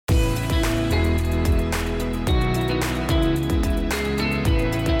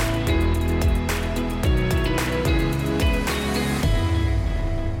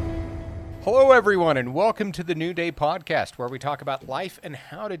Hello, everyone, and welcome to the New Day podcast, where we talk about life and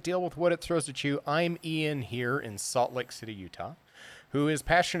how to deal with what it throws at you. I'm Ian here in Salt Lake City, Utah, who is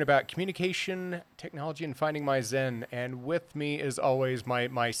passionate about communication, technology, and finding my zen. And with me, as always, my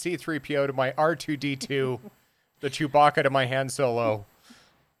C-3PO to my R2-D2, the Chewbacca to my Han Solo.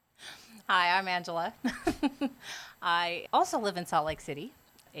 Hi, I'm Angela. I also live in Salt Lake City,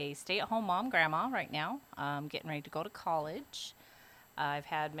 a stay-at-home mom, grandma right now. I'm getting ready to go to college. I've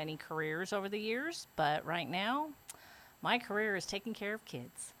had many careers over the years, but right now, my career is taking care of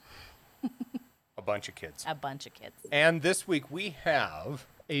kids. A bunch of kids. A bunch of kids. And this week we have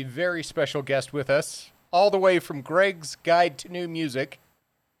a very special guest with us, all the way from Gregg's Guide to New Music.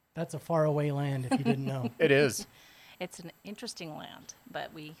 That's a faraway land, if you didn't know. It is. It's an interesting land,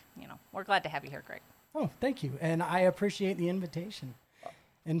 but we're glad to have you here, Gregg. Oh, thank you. And I appreciate the invitation.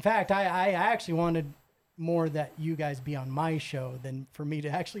 In fact, I actually wanted more that you guys be on my show than for me to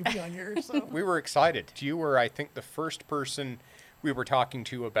actually be on yours. So. We were excited. You were, I think, the first person we were talking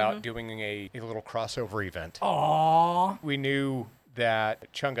to about doing a little crossover event. Aww. We knew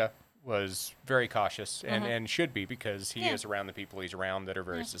that Chunga was very cautious and should be, because he is around the people he's around that are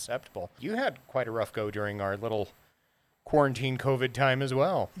very susceptible. You had quite a rough go during our little quarantine COVID time as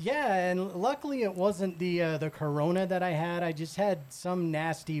well. Yeah, and luckily it wasn't the corona that I had. I just had some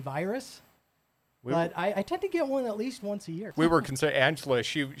nasty virus. But I tend to get one at least once a year. We were concerned. Angela,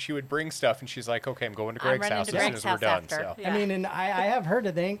 she would bring stuff, and she's like, okay, I'm going to Gregg's house as soon as we're done. So. Yeah. I mean, and I have her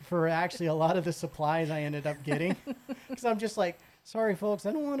to thank for actually a lot of the supplies I ended up getting. Because I'm just like, sorry, folks,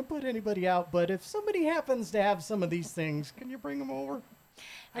 I don't want to put anybody out, but if somebody happens to have some of these things, can you bring them over?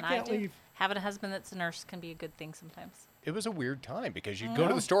 I can't leave. Having a husband that's a nurse can be a good thing sometimes. It was a weird time, because you'd go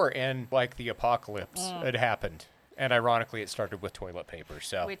to the store, and like the apocalypse had happened. And ironically, it started with toilet paper.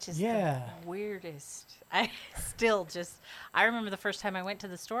 So, which is the weirdest. I remember the first time I went to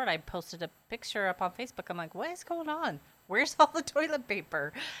the store and I posted a picture up on Facebook. I'm like, what is going on? Where's all the toilet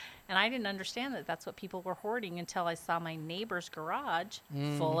paper? And I didn't understand that that's what people were hoarding until I saw my neighbor's garage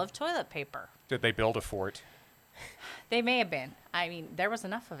full of toilet paper. Did they build a fort? They may have been. I mean, there was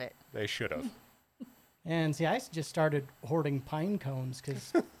enough of it. They should have. And see, I just started hoarding pine cones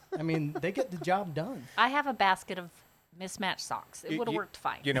because, I mean, they get the job done. I have a basket of mismatched socks. It would have worked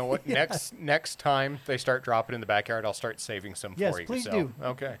fine. You know what? Next time they start dropping in the backyard, I'll start saving some for you. Yes, please do.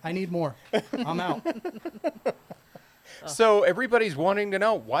 Okay. I need more. I'm out. So everybody's wanting to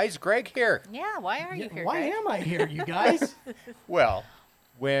know, why is Gregg here? Yeah, why are you here, Why Gregg? am I here, you guys? Well,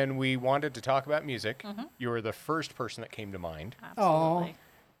 when we wanted to talk about music, you were the first person that came to mind. Absolutely.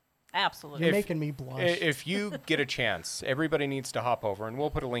 Absolutely. You're making me blush. If you get a chance, everybody needs to hop over, and we'll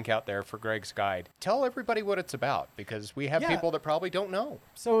put a link out there for Gregg's Guide. Tell everybody what it's about, because we have people that probably don't know.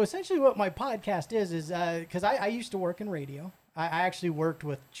 So essentially what my podcast is because I used to work in radio. I actually worked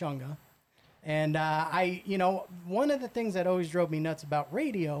with Chunga. And one of the things that always drove me nuts about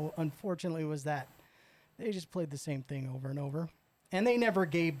radio, unfortunately, was that they just played the same thing over and over. And they never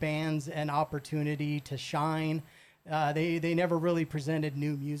gave bands an opportunity to shine. They never really presented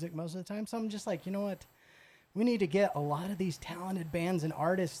new music most of the time. So I'm just like, you know what? We need to get a lot of these talented bands and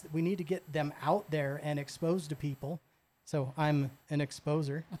artists. We need to get them out there and exposed to people. So I'm an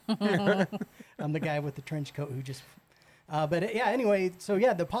exposer. I'm the guy with the trench coat who just... anyway, so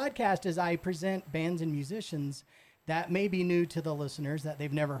the podcast is I present bands and musicians that may be new to the listeners that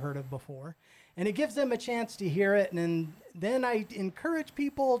they've never heard of before. And it gives them a chance to hear it. And then I encourage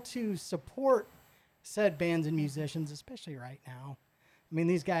people to support said bands and musicians, especially right now. I mean,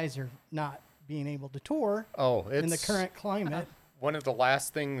 these guys are not being able to tour in the current climate. One of the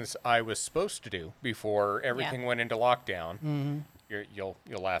last things I was supposed to do before everything went into lockdown, you'll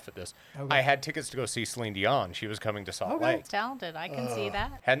laugh at this. Okay. I had tickets to go see Celine Dion. She was coming to Salt Lake. Talented. I can see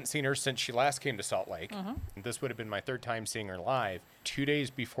that. Hadn't seen her since she last came to Salt Lake. This would have been my third time seeing her live. 2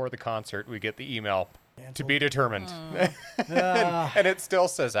 days before the concert, we get the email, to be determined. And it still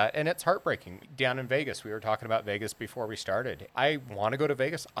says that. And it's heartbreaking. Down in Vegas, we were talking about Vegas before we started. I want to go to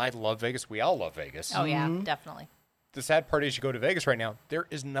Vegas. I love Vegas. We all love Vegas. Oh, yeah, definitely. The sad part is you go to Vegas right now, there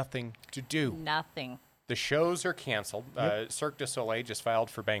is nothing to do. Nothing. The shows are canceled. Cirque du Soleil just filed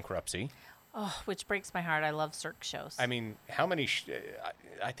for bankruptcy. Oh, which breaks my heart. I love Cirque shows. I mean, how many?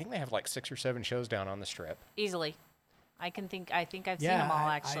 I think they have like 6 or 7 shows down on the Strip. Easily. I think I've seen them all,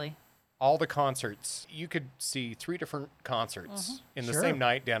 actually. All the concerts. You could see 3 different concerts in the same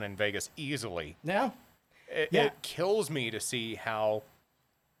night down in Vegas easily. Yeah. It kills me to see how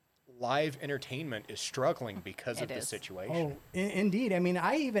live entertainment is struggling because of the situation. Oh, indeed. I mean,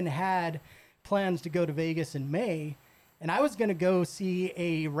 I even had plans to go to Vegas in May, and I was going to go see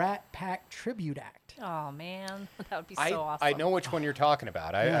a Rat Pack tribute act. Oh man, that would be so awesome. I know which one you're talking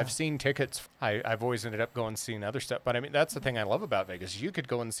about. I've seen tickets. I've always ended up going seeing other stuff. But I mean, that's the thing I love about Vegas. You could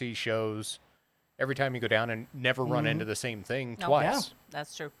go and see shows every time you go down and never run into the same thing twice. Yeah.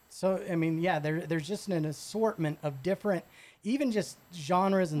 That's true. So, I mean, yeah, there's just an assortment of different, even just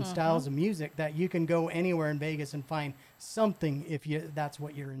genres and styles of music that you can go anywhere in Vegas and find something if that's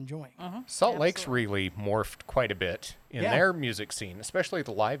what you're enjoying. Salt Lake's really morphed quite a bit in Yeah. their music scene, especially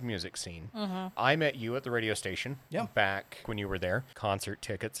the live music scene. I met you at the radio station back when you were there. Concert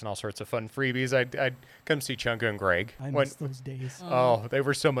tickets and all sorts of fun freebies. I'd come see Chunga and Gregg. I miss those days. Oh, they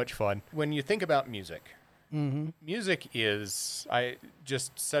were so much fun. When you think about music, music is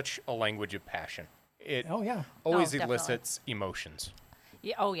just such a language of passion. It Oh, yeah. always definitely. elicits emotions.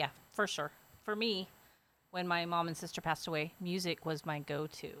 Yeah. Oh yeah, for sure. For me, when my mom and sister passed away, music was my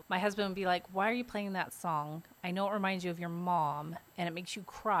go-to. My husband would be like, "Why are you playing that song? I know it reminds you of your mom and it makes you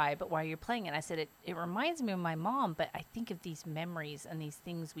cry, but why are you playing it?" I said, it reminds me of my mom, but I think of these memories and these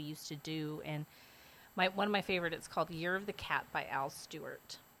things we used to do. And one of my favorite, it's called Year of the Cat by Al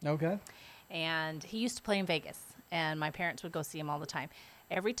Stewart. Okay. And he used to play in Vegas, and my parents would go see him all the time.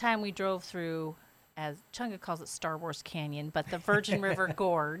 Every time we drove through, as Chunga calls it, Star Wars Canyon, but the Virgin River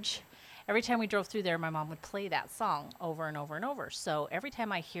Gorge, every time we drove through there, my mom would play that song over and over and over. So every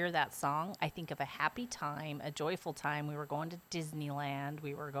time I hear that song, I think of a happy time, a joyful time. We were going to Disneyland,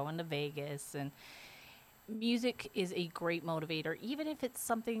 we were going to Vegas, and music is a great motivator, even if it's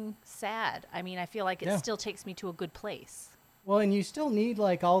something sad. I mean, I feel like it still takes me to a good place. Well, and you still need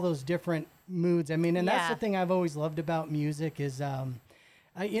like all those different moods. I mean, and that's the Yeah. thing I've always loved about music is,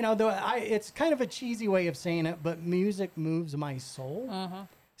 you know, it's kind of a cheesy way of saying it, but music moves my soul.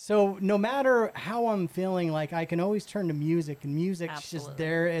 So no matter how I'm feeling, like I can always turn to music, and music's just Absolutely.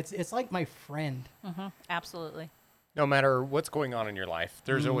 there. It's like my friend. Absolutely. No matter what's going on in your life,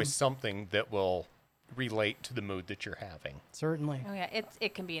 there's always something that will relate to the mood that you're having. Certainly. Oh yeah,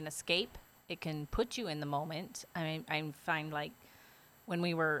 it can be an escape. It can put you in the moment. I mean, I find like when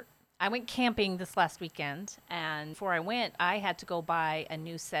I went camping this last weekend, and before I went, I had to go buy a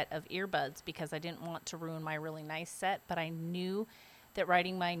new set of earbuds because I didn't want to ruin my really nice set, but I knew that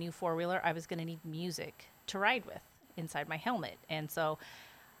riding my new four-wheeler, I was going to need music to ride with inside my helmet.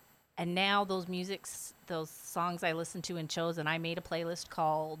 And now those songs I listened to and chose, and I made a playlist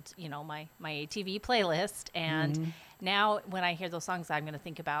called, you know, my ATV playlist. And now when I hear those songs, I'm going to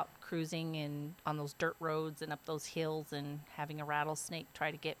think about cruising on those dirt roads and up those hills and having a rattlesnake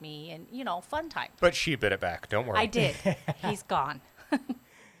try to get me, and, you know, fun time. But she bit it back. Don't worry. I did. He's gone.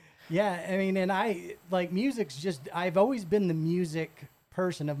 Yeah, I mean, and music's just, I've always been the music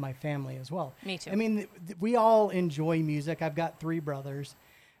person of my family as well. Me too. I mean, we all enjoy music. I've got 3 brothers,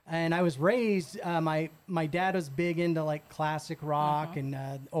 and I was raised, my dad was big into like classic rock and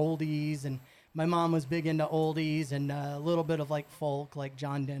oldies, and my mom was big into oldies and a little bit of like folk, like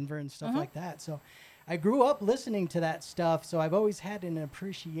John Denver and stuff like that. So I grew up listening to that stuff, so I've always had an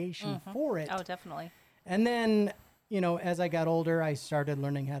appreciation for it. Oh, definitely. And then, you know, as I got older, I started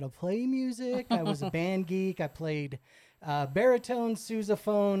learning how to play music. I was a band geek. I played baritone,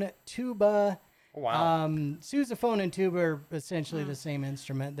 sousaphone, tuba. Wow. Sousaphone and tuba are essentially the same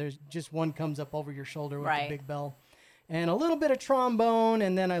instrument. There's just one comes up over your shoulder with Right. the big bell. And a little bit of trombone,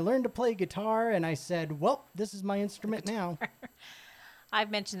 and then I learned to play guitar, and I said, well, this is my instrument now. I've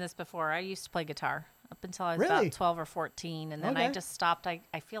mentioned this before. I used to play guitar up until I was Really? about 12 or 14, and then I Okay. just stopped. I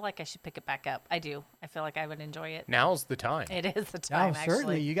feel like I should pick it back up. I do. I feel like I would enjoy it. Now's the time. It is the Now, time,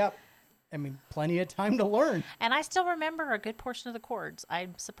 certainly, actually. you got, I mean, plenty of time to learn. And I still remember a good portion of the chords.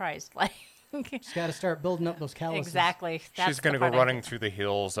 I'm surprised. Like, Just got to start building up those calluses. exactly. That's She's going to the go part I running think. through the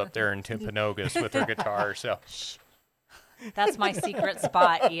hills up there in Timpanogos with her guitar. So, That's my secret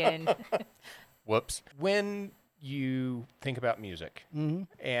spot, Ian. whoops. When you think about music,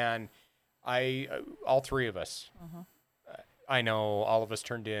 and all 3 of us, I know all of us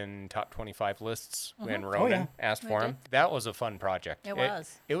turned in top 25 lists when Ronan asked for them. That was a fun project. It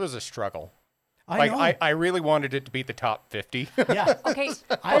was. It was a struggle. I know. I really wanted it to be the top 50. Yeah. Okay.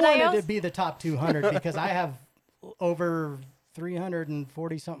 I but wanted also- to be the top 200 because I have over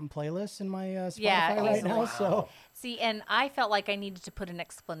 340 something playlists in my Spotify Yeah, right easily. now. So See, and I felt like I needed to put an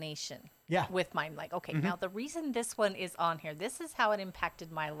explanation Yeah. with mine. Like, okay, now the reason this one is on here, this is how it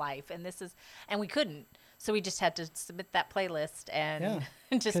impacted my life. And we couldn't. So we just had to submit that playlist and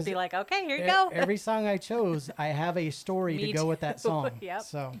just 'Cause be like, okay, here you go. every song I chose, I have a story to Me go with that too. song. Yep.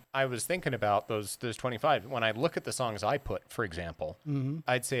 So I was thinking about those 25. When I look at the songs I put, for example,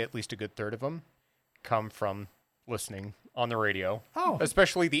 I'd say at least a good third of them come from listening on the radio. Oh.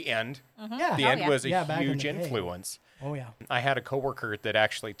 Especially the end. Yeah. The end was a Yeah, back in huge the day. influence. Oh, yeah. I had a coworker that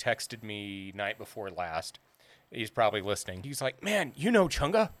actually texted me night before last. He's probably listening. He's like, "Man, you know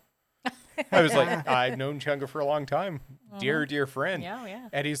Chunga?" I was like, "I've known Chunga for a long time. Dear, dear friend." Yeah, yeah.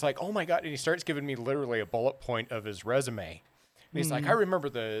 And he's like, "Oh my God." And he starts giving me literally a bullet point of his resume. And he's like, "I remember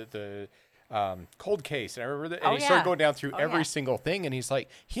the Cold Case." And I remember that. And Oh, he started yeah. going down through Oh, every yeah. single thing. And he's like,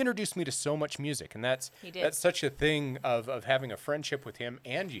 he introduced me to so much music. And that's He did. that's such a thing of having a friendship with him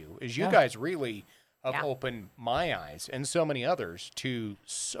and you, is you Yeah. guys really have Yeah. opened my eyes and so many others to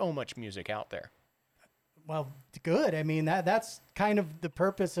so much music out there. Well, good. I mean, that's kind of the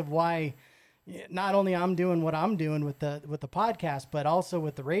purpose of why not only I'm doing what I'm doing with the podcast, but also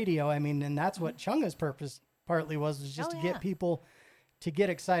with the radio. I mean, and that's what Chunga's purpose partly was just Oh, to yeah. get people to get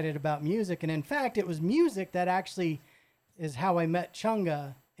excited about music. And in fact, it was music that actually is how I met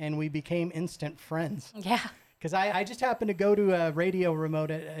Chunga, and we became instant friends. Yeah. Because I just happened to go to a radio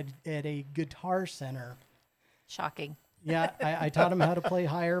remote at a guitar center. Shocking. Yeah, I taught him how to play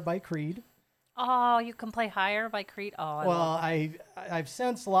Higher by Creed. Oh, you can play Higher by Creed. Oh, I Well, love I've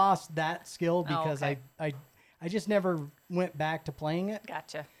since lost that skill because okay. I just never went back to playing it.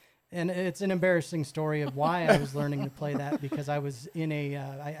 Gotcha. And it's an embarrassing story of why I was learning to play that, because I was in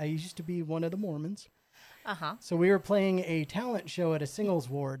I used to be one of the Mormons. Uh-huh. So we were playing a talent show at a singles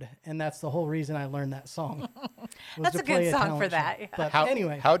ward, and that's the whole reason I learned that song. was That's to a good play song talent for that, show. yeah. But How,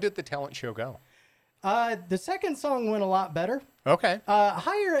 anyway, how did the talent show go? the second song went a lot better. Okay.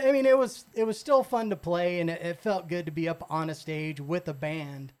 Higher, I mean, it was still fun to play, and it felt good to be up on a stage with a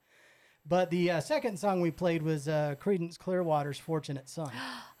band. But the second song we played was Creedence Clearwater's "Fortunate Son."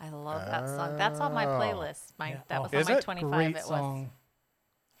 I love that song. That's on my playlist. Yeah. That was Is on my it? 25. Great It song. was.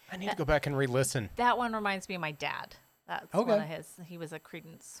 I need to go back and re-listen. That one reminds me of my dad. That's Okay. one of his. He was a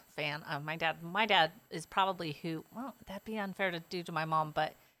Creedence fan. My dad is probably who. Well, that'd be unfair to do to my mom,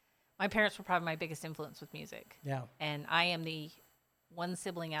 but my parents were probably my biggest influence with music. Yeah. And I am the one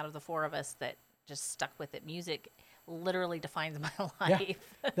sibling out of the four of us that just stuck with it. Music literally defines my life.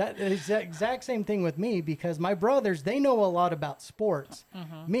 That is the exact same thing with me, because my brothers, they know a lot about sports.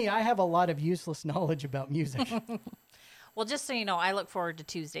 Me, I have a lot of useless knowledge about music. Well, just so you know, I look forward to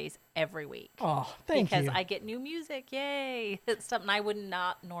Tuesdays every week. Oh, thank because you. I get new music. Yay. It's something I would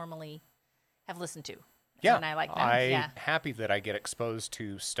not normally have listened to. Yeah, And I like that. I'm Yeah. happy that I get exposed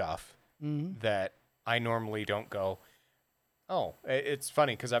to stuff that I normally don't go, oh, it's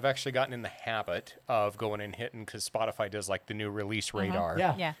funny because I've actually gotten in the habit of going and hitting, because Spotify does like the new release radar,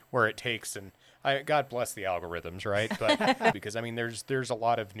 Yeah. Yeah. where it takes, and God bless the algorithms, right? But because I mean, there's a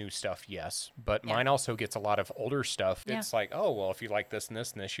lot of new stuff, yes, but Yeah. mine also gets a lot of older stuff. Yeah. It's like, oh, well, if you like this and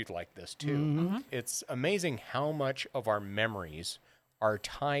this and this, you'd like this too. It's amazing how much of our memories are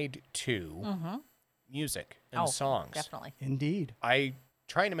tied to music and songs. Definitely. Indeed. I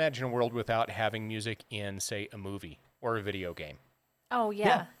try and imagine a world without having music in, say, a movie or a video game. Oh,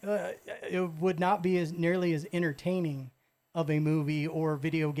 yeah. It would not be as nearly as entertaining of a movie or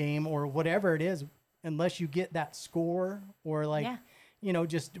video game or whatever it is, unless you get that score or like, Yeah.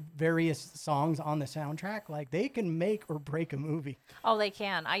 just various songs on the soundtrack. Like, they can make or break a movie. Oh, they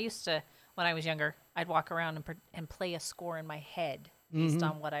can. I used to, when I was younger, I'd walk around and play a score in my head based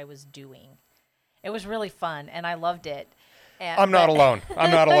on what I was doing. It was really fun, and I loved it. And, I'm not alone. I'm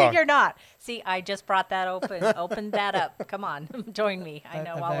not alone. You're not. See, I just brought that opened that up. Come on, join me. I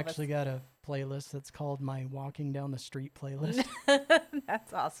know I've all actually got a playlist that's called my Walking Down the Street playlist. of us.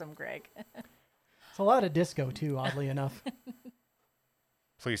 That's awesome, Greg. It's a lot of disco too, oddly enough.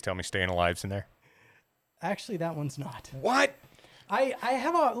 Please tell me Staying Alive's in there. Actually, that one's not. What? I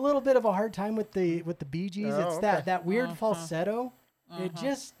have a little bit of a hard time with the Bee Gees. Oh, It's okay. that weird falsetto. It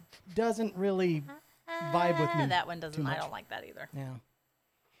just doesn't really vibe with me. That one doesn't. too I much. don't like that either. Yeah.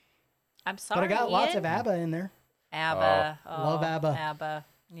 I'm sorry. But I got lots Ian. of ABBA in there. ABBA. Love ABBA. ABBA.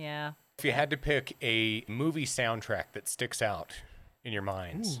 Yeah. If you had to pick a movie soundtrack that sticks out in your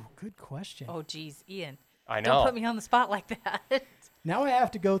minds, Ooh, good question. Oh, geez, Ian. I know. Don't put me on the spot like that. Now I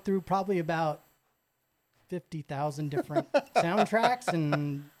have to go through probably about 50,000 different soundtracks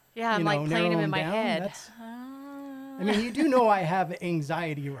and Yeah, I'm you like know, playing narrow them in them my down. head. That's- I mean, you do know I have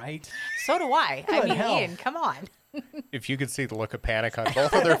anxiety, right? So do I. I Good mean, hell. Ian, come on. If you could see the look of panic on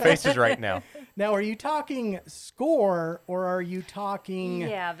both of their faces right now. Now, are you talking score or are you talking?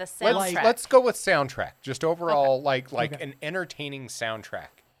 Yeah, the Let's, soundtrack. let's go with soundtrack. Just overall, like Okay. an entertaining soundtrack.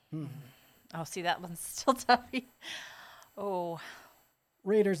 Oh, see, that one's still tough. Oh,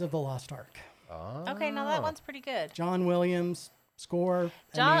 Raiders of the Lost Ark. okay. Now that one's pretty good. John Williams score.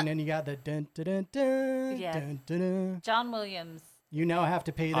 I John- mean, and you got the dun dun dun dun Yeah. dun dun dun. John Williams. You now have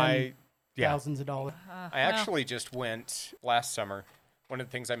to pay them I Yeah. thousands of dollars. I actually just went last summer. One of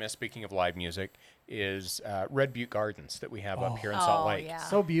the things I miss, speaking of live music, is Red Butte Gardens that we have up here in Salt Lake. Yeah.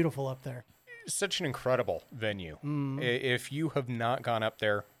 So beautiful up there. Such an incredible venue. If you have not gone up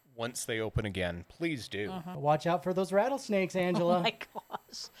there once they open again, please do. But watch out for those rattlesnakes, Angela. Oh my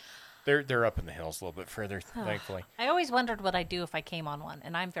gosh. They're up in the hills a little bit further, thankfully. I always wondered what I'd do if I came on one,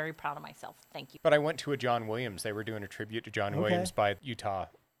 and I'm very proud of myself. Thank you. But I went to a John Williams. They were doing a tribute to John Williams by Utah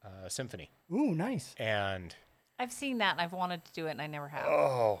Symphony. Ooh, nice. And I've seen that, and I've wanted to do it, and I never have.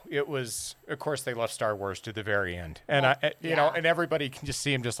 oh, it was, of course, they left Star Wars to the very end. And, Well, you know, yeah. and everybody can just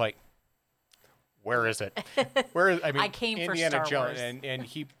see him just like, where is it? Where is, I mean, I came for Indiana Star Jones, Wars. and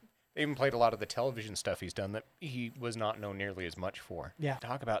he even played a lot of the television stuff he's done that he was not known nearly as much for. Yeah.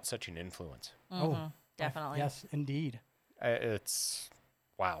 Talk about such an influence. Oh, Definitely. yes, indeed. It's,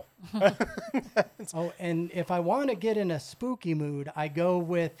 wow. Oh, and if I want to get in a spooky mood, I go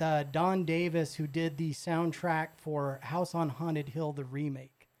with Don Davis, who did the soundtrack for House on Haunted Hill, the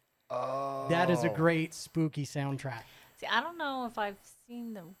remake. Oh. That is a great spooky soundtrack. See, I don't know if I've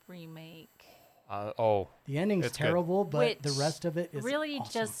seen the remake. The ending's It's good. terrible, but the Which rest of it is really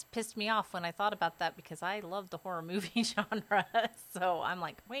awesome. just pissed me off when I thought about that because I love the horror movie genre. So I'm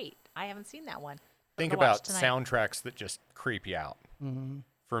like, wait, I haven't seen that one. Think I'm gonna watch about tonight. soundtracks that just creep you out.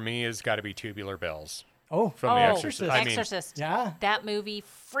 For me, it's got to be Tubular Bells Oh, from The Exorcist. I mean, Exorcist. yeah. That movie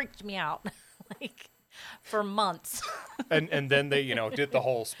freaked me out like for months. and then they, you know, did the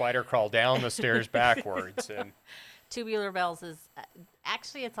whole spider crawl down the stairs backwards. And Tubular Bells is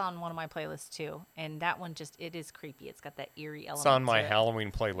actually it's on one of my playlists too, and that one just it is creepy. It's got that eerie element. it's on my to it.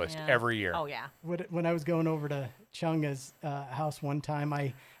 Halloween playlist Yeah. every year. Oh yeah. When I was going over to Chunga's house one time,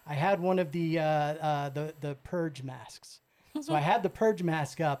 I had one of the purge masks. So I had the purge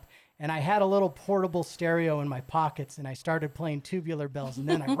mask up, and I had a little portable stereo in my pockets, and I started playing Tubular Bells, and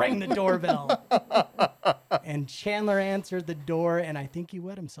then I rang the doorbell. And Chandler answered the door, and I think he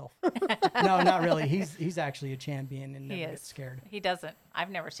wet himself. No, not really. He's actually a champion and He never is. gets scared. He doesn't. I've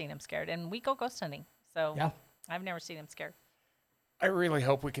never seen him scared, and we go ghost hunting, so Yeah. I've never seen him scared. I really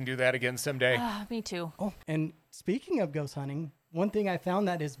hope we can do that again someday. Me too. Oh, and speaking of ghost hunting, one thing I found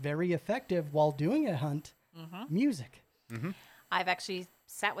that is very effective while doing a hunt, music. I've actually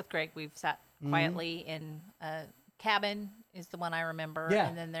sat with Greg. We've sat quietly in a cabin is the one I remember. Yeah.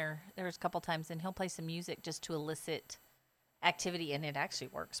 And then there's a couple times and he'll play some music just to elicit activity and it actually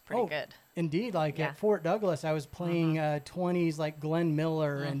works pretty good. Indeed, like Yeah. at Fort Douglas, I was playing 20s like Glenn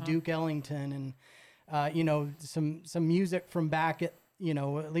Miller and Duke Ellington and you know some music from back at you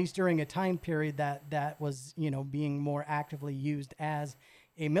know at least during a time period that was you know being more actively used as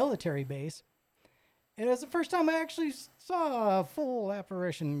a military base. It was the first time I actually saw a full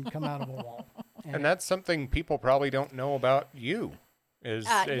apparition come out of a wall. And that's something people probably don't know about you, is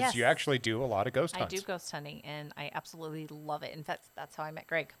yes. you actually do a lot of ghost I hunts. do ghost hunting and I absolutely love it. In fact, that's how I met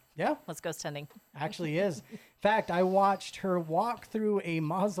Greg. Yeah, Was ghost hunting. actually is. In fact, I watched her walk through a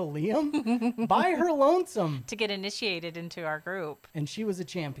mausoleum by her lonesome, To get initiated into our group. and she was a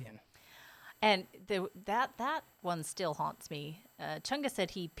champion. And that one still haunts me. Chunga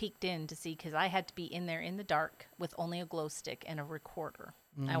said he peeked in to see because I had to be in there in the dark with only a glow stick and a recorder.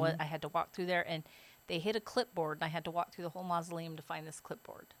 I had to walk through there, and they hit a clipboard, and I had to walk through the whole mausoleum to find this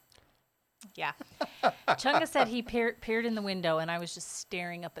clipboard. Yeah. Chunga said he peered in the window, and I was just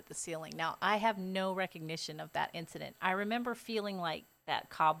staring up at the ceiling. Now, I have no recognition of that incident. I remember feeling like that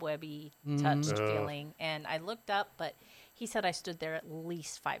cobwebby touched feeling, and I looked up, but he said I stood there at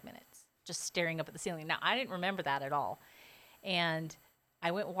least 5 minutes just staring up at the ceiling. Now, I didn't remember that at all. And I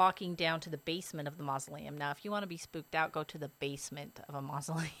went walking down to the basement of the mausoleum. Now, if you want to be spooked out, go to the basement of a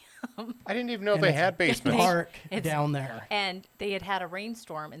mausoleum. I didn't even know And they it's had basements. Dark It's- down there. And they had a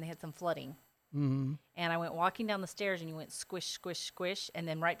rainstorm and they had some flooding. And I went walking down the stairs and you went squish, squish, squish. And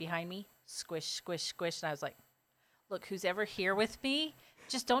then right behind me, squish, squish, squish. And I was like, look, who's ever here with me,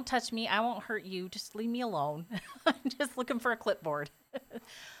 just don't touch me. I won't hurt you. Just leave me alone. I'm just looking for a clipboard.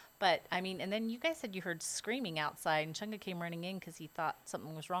 But, I mean, and then you guys said you heard screaming outside, and Chunga came running in because he thought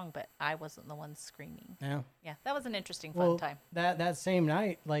something was wrong, but I wasn't the one screaming. Yeah. Yeah, that was an interesting, fun time. That same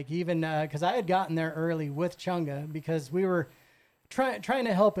night, like even because I had gotten there early with Chunga because we were trying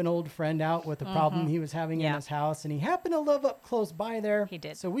to help an old friend out with a problem he was having in Yeah. his house, and he happened to live up close by there. He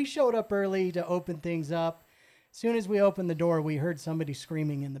did. So we showed up early to open things up. As soon as we opened the door, we heard somebody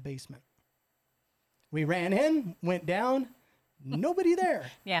screaming in the basement. We ran in, went down, nobody there.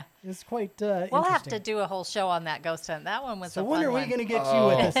 Yeah. It's quite We'll interesting. have to do a whole show on that ghost hunt. That one was So a when fun are we one. going to get you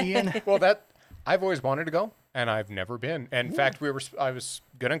with us, Ian? Well, I've always wanted to go, and I've never been. And in fact, I was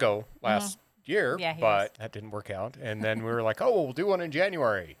gonna go last year, Yeah, he but was. that didn't work out. And then we were like, oh, we'll do one in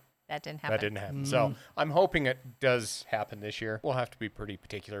January. That didn't happen. That didn't happen. So I'm hoping it does happen this year. We'll have to be pretty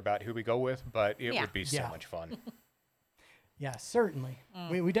particular about who we go with, but it would be so much fun. Yeah, certainly.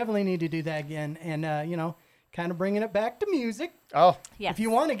 We definitely need to do that again. And, kind of bringing it back to music. Oh, Yes. If you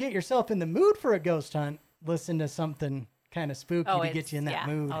want to get yourself in the mood for a ghost hunt, listen to something kind of spooky to get you in that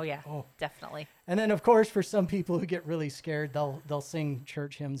mood. Oh, yeah. Definitely. And then, of course, for some people who get really scared, they'll sing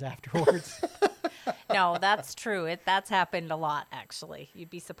church hymns afterwards. No, that's true. That's happened a lot, actually. You'd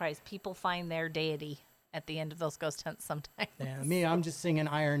be surprised. People find their deity at the end of those ghost hunts sometimes. Yeah, me, I'm just singing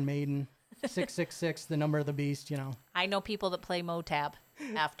Iron Maiden, 666, the number of the beast, I know people that play Motab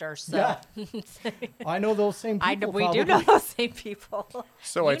after, so. Yeah. I know those same people. We do know those same people.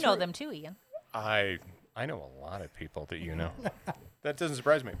 So you know them too, Ian. I know a lot of people that you know. That doesn't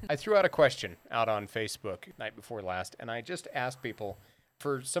surprise me. I threw out a question out on Facebook night before last, and I just asked people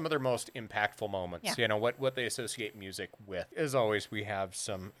for some of their most impactful moments, what they associate music with. As always, we have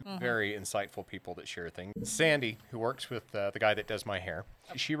some very insightful people that share things. Sandy, who works with the guy that does my hair,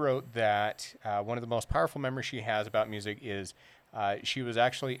 she wrote that one of the most powerful memories she has about music is she was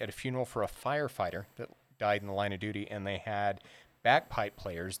actually at a funeral for a firefighter that died in the line of duty, and they had bagpipe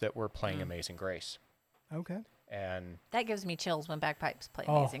players that were playing Amazing Grace. Okay. And that gives me chills when bagpipes play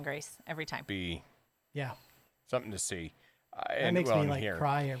Amazing Grace every time. Yeah. Something to see. That makes me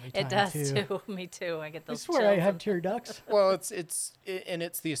cry every time. It does too. Me too. I get those. I swear I have tear ducts. Well, it's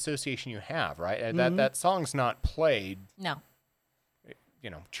the association you have, right? That song's not played. No.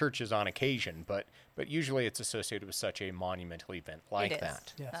 Churches on occasion, but usually it's associated with such a monumental event like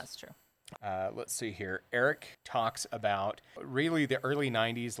that. Yes. That's true. Let's see here. Eric talks about really the early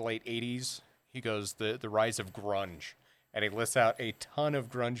 90s, late 80s. He goes the rise of grunge. And he lists out a ton of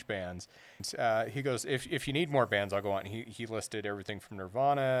grunge bands. He goes, if you need more bands, I'll go on. He listed everything from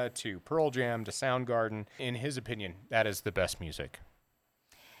Nirvana to Pearl Jam to Soundgarden. In his opinion, that is the best music.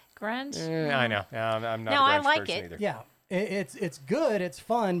 Grunge? I know. I'm not No, a I grunge like person it. either. Yeah. It's good. It's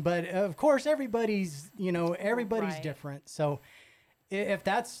fun. But, of course, everybody's Right. different. So if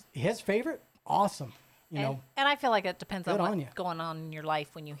that's his favorite, awesome. And I feel like it depends on good on what's you. going on in your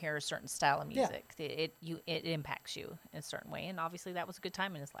life when you hear a certain style of music. It impacts you in a certain way, and obviously that was a good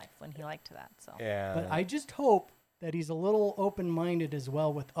time in his life when he liked that. So Yeah. But I just hope that he's a little open-minded as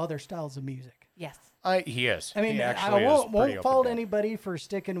well with other styles of music. yes, He is. I mean, He I actually won't fault anybody for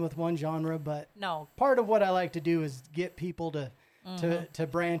sticking with one genre, but no, part of what I like to do is get people to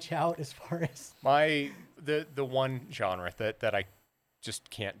branch out as far as the one genre that I just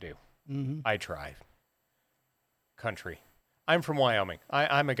can't do. I try. Country. I'm from Wyoming.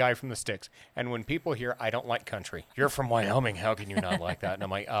 I'm a guy from the sticks. And when people hear I don't like country, you're from Wyoming, how can you not like that? And I'm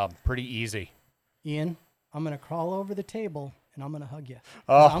like, pretty easy. Ian, I'm going to crawl over the table and I'm going to hug you.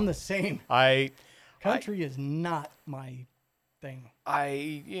 Oh. I'm the same. Country is not my thing.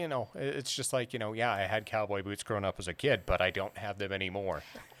 It's just like, I had cowboy boots growing up as a kid, but I don't have them anymore.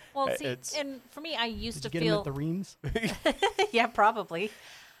 well, see, and for me, I used Did to you get him feel at the Reams? yeah, probably.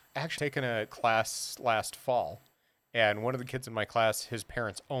 Actually taken a class last fall, and one of the kids in my class, his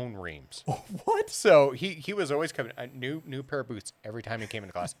parents own Reams. What? So he was always coming a new pair of boots every time he came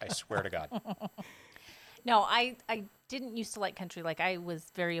into class. I swear to God. No, I didn't used to like country. Like, I was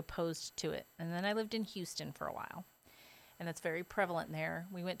very opposed to it. And then I lived in Houston for a while, and that's very prevalent there.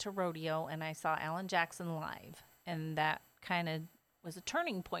 We went to rodeo, and I saw Alan Jackson live, and that kind of was a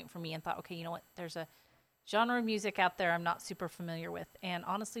turning point for me, and thought, okay, you know what? There's a genre of music out there I'm not super familiar with. And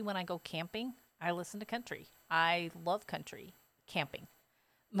honestly, when I go camping, I listen to country. I love country camping,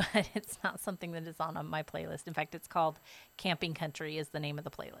 but it's not something that is on my playlist. In fact, it's called Camping Country is the name of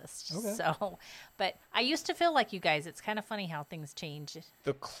the playlist. Okay. So, but I used to feel like you guys. It's kind of funny how things change.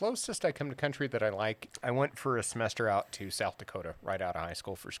 The closest I come to country that I like, I went for a semester out to South Dakota right out of high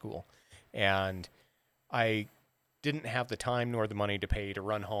school for school. And I didn't have the time nor the money to pay to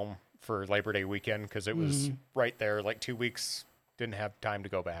run home for Labor Day weekend because it was right there, like 2 weeks, didn't have time to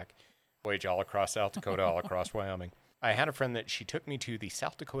go back. Voyage all across South Dakota, all across Wyoming. I had a friend that she took me to the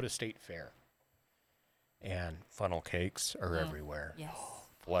South Dakota State Fair. And funnel cakes are everywhere. Yes.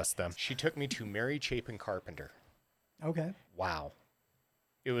 Bless them. She took me to Mary Chapin Carpenter. Okay. Wow.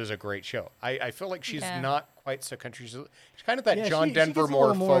 It was a great show. I feel like she's Yeah. not quite so country. She's kind of that Yeah, John she Denver, gets a more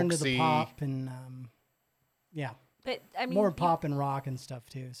little more into the folksy. pop and yeah, But I mean, more pop and rock and stuff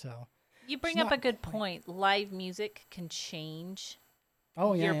too. So You bring It's up a not good point. Live music can change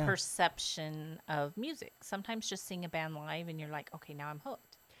your yeah. perception of music. Sometimes just seeing a band live and you're like, okay, now I'm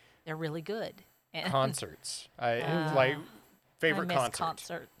hooked. They're really good. And Concerts. Like favorite I miss concert.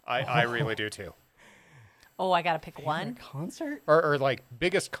 concert. I really do too. Oh, I got to pick one. Concert? Or like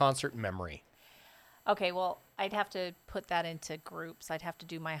biggest concert memory. Okay, well, I'd have to put that into groups. I'd have to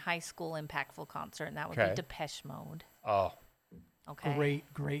do my high school impactful concert, and that would Okay. be Depeche Mode. Oh, Okay.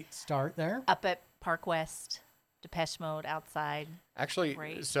 Great start there. Up at Park West, Depeche Mode outside. actually,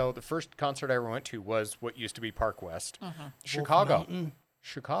 Great. so the first concert I ever went to was what used to be Park West, Mm-hmm. Chicago.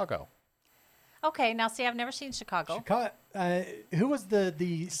 Chicago. Okay, now see, I've never seen Chicago. Who was the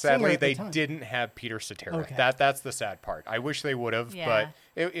singer Sadly, at the they time? didn't have Peter Cetera. Okay. That's the sad part. I wish they would have, Yeah.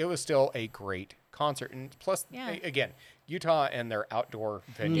 but it was still a great concert. And plus, Yeah. again, Utah and their outdoor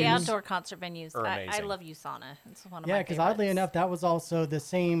venues. The outdoor concert venues. Are I amazing. love USANA. It's one of Yeah, my because oddly favorites. enough, that was also the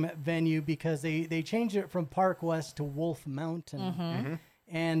same venue because they changed it from Park West to Wolf Mountain. Mm-hmm.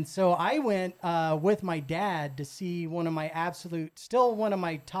 And so I went with my dad to see one of my still one of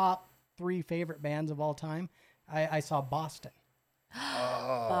my top 3 favorite bands of all time. I saw Boston.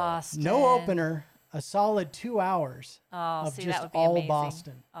 Boston. No opener, a solid 2 hours Oh, of see, just that would be all amazing.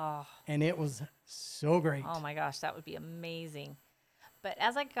 Boston. Oh, And it was so great. oh my gosh, that would be amazing. But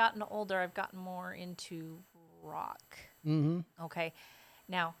as I've gotten older, I've gotten more into rock. Mm-hmm. Okay.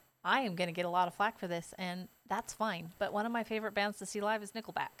 Now, I am going to get a lot of flack for this, and that's fine. But one of my favorite bands to see live is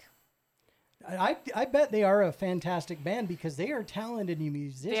Nickelback. I bet they are a fantastic band because they are talented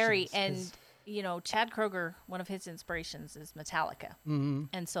musicians. Very. 'cause- And, you know, Chad Kroeger, one of his inspirations is Metallica. Mhm.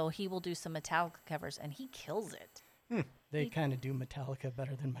 And so he will do some Metallica covers, and he kills it. They kind of do Metallica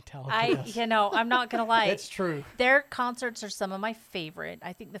better than Metallica does. I'm not going to lie. It's true. Their concerts are some of my favorite.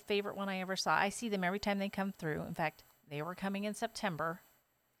 I think the favorite one I ever saw. I see them every time they come through. In fact, they were coming in September,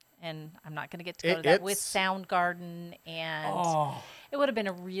 and I'm not going to get to go to that with Soundgarden, and Oh, it would have been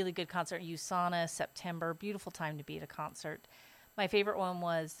a really good concert. USANA, September, beautiful time to be at a concert. My favorite one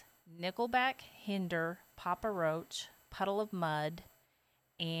was Nickelback, Hinder, Papa Roach, Puddle of Mud,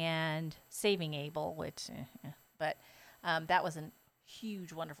 and Saving Abel, which, but that was a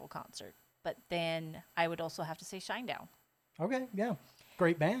huge, wonderful concert. But then I would also have to say Shinedown. okay, yeah.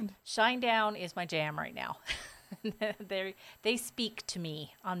 Great band. Shinedown is my jam right now. They speak to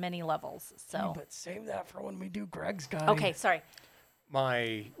me on many levels. So But save that for when we do Greg's guide. okay, sorry.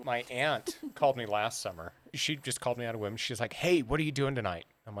 My aunt called me last summer. She just called me out of whim. She's like, "Hey, what are you doing tonight?"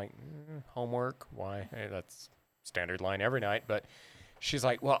 I'm like, "Homework. Why?" Hey, that's standard line every night. But she's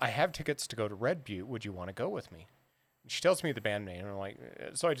like, "Well, I have tickets to go to Red Butte. Would you want to go with me?" And she tells me the band name, and I'm like,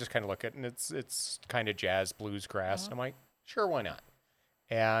 so I just kind of look at it, and it's kind of jazz, blues, grass. And I'm like, sure, why not?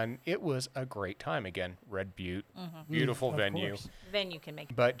 And it was a great time. Again, Red Butte, beautiful Of venue. course. Then you can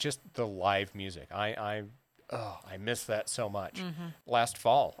make But just the live music, I miss that so much. Last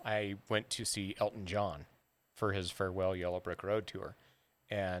fall, I went to see Elton John for his Farewell Yellow Brick Road tour,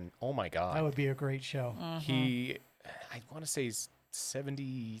 and oh my That God, would be a great show. I want to say he's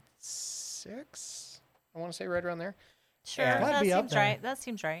 76. I want to say right around there. Sure, Yeah. Gotta that be up seems there. right. That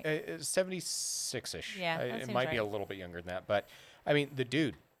seems right. 76-ish. Yeah, that It seems might be a right. little bit younger than that, but I mean, the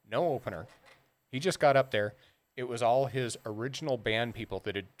dude, no opener. He just got up there. It was all his original band people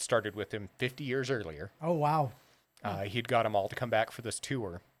that had started with him 50 years earlier. Oh, wow. He'd got them all to come back for this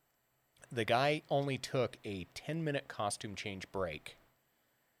tour. The guy only took a 10-minute costume change break.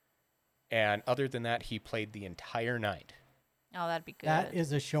 And other than that, he played the entire night. Oh, that'd be good. That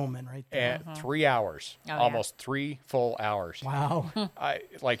is a showman right there. And 3 hours. Oh, yeah. Almost 3 full hours. Wow.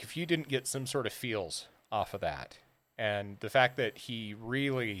 Like, if you didn't get some sort of feels off of that, and the fact that he'd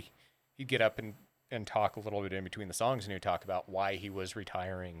get up and talk a little bit in between the songs, and he'd talk about why he was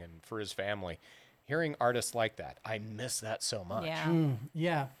retiring and for his family. Hearing artists like that, I miss that so much. Yeah.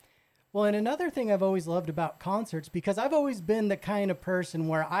 Yeah. Well, and another thing I've always loved about concerts, because I've always been the kind of person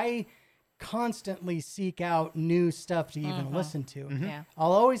where I constantly seek out new stuff to even listen to. Yeah.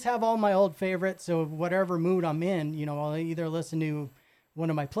 I'll always have all my old favorites, so whatever mood I'm in, I'll either listen to one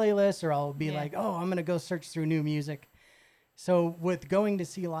of my playlists or I'll be like, oh, I'm going to go search through new music. So with going to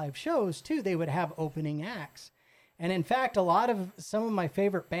see live shows too, they would have opening acts. And in fact, some of my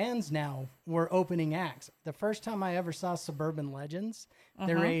favorite bands now were opening acts. The first time I ever saw Suburban Legends,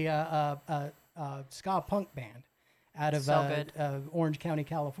 they're a ska punk band out of So good. Orange County,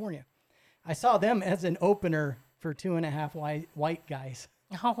 California. I saw them as an opener for 2.5 White Guys.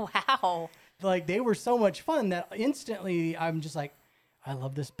 Oh, wow. Like, they were so much fun that instantly I'm just like, I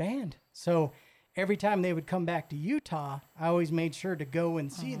love this band. So every time they would come back to Utah, I always made sure to go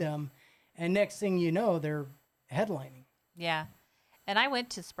and see them. And next thing you know, they're headlining. Yeah. And I went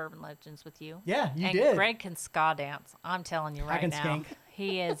to Suburban Legends with you. Yeah, you and did. Greg can ska dance. I'm telling you right can now. skank.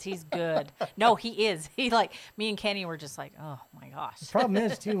 He is. He's good. No, he is. Me and Kenny were just like, oh my gosh. Problem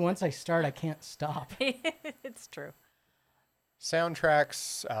is, too, once I start, I can't stop. It's true.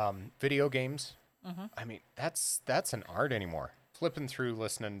 Soundtracks, video games. I mean, that's an art anymore. Flipping through,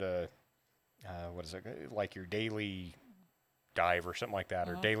 listening to what is it, like your daily dive or something like that,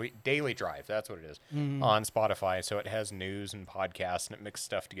 or daily drive. That's what it is on Spotify. So it has news and podcasts and it mixes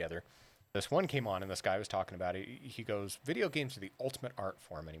stuff together. This one came on and this guy was talking about it. He goes, video games are the ultimate art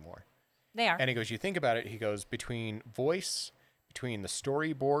form anymore. They are. And he goes, you think about it, he goes, between voice, between the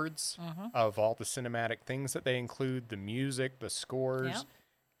storyboards of all the cinematic things that they include, the music, the scores,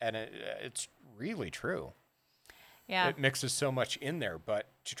 and it's really true. Yeah. It mixes so much in there. But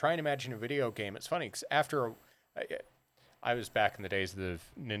to try and imagine a video game, it's funny because I was back in the days of the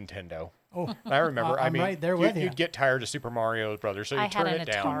Nintendo. Oh, I remember. I'm right there with you. You'd get tired of Super Mario Brothers, so you turn it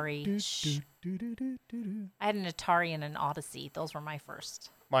down. I had an Atari and an Odyssey. Those were my first.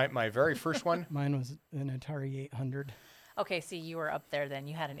 My very first one. Mine was an Atari 800. Okay, see, you were up there then.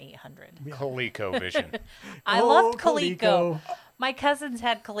 You had an 800. Yeah. ColecoVision. I loved Coleco. My cousins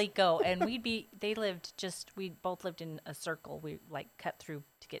had Coleco, and we both lived in a circle. We like cut through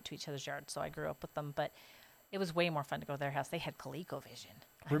to get to each other's yards, so I grew up with them. But it was way more fun to go to their house. They had ColecoVision.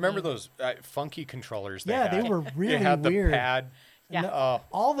 Remember those funky controllers? They were really they had weird. The pad. Yeah.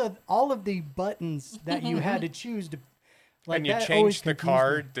 All of the buttons that you had to choose to, like, and you that changed the confused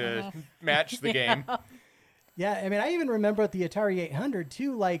card to match the game. Yeah, I mean, I even remember at the Atari 800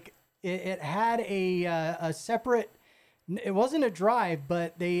 too. Like, it had a separate. It wasn't a drive,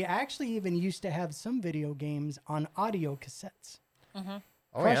 but they actually even used to have some video games on audio cassettes. Oh,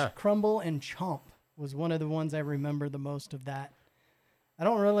 Crush, Crumble, and Chomp was one of the ones I remember the most of that. I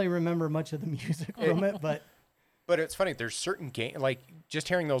don't really remember much of the music from it, but it's funny. There's certain game, like just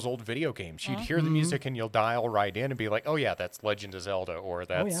hearing those old video games, you'd hear the music and you'll dial right in and be like, "Oh yeah, that's Legend of Zelda," or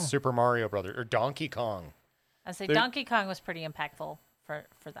 "That's Super Mario Brothers," or Donkey Kong. I say Donkey Kong was pretty impactful for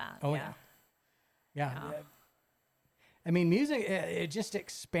that. Oh yeah. I mean, music it just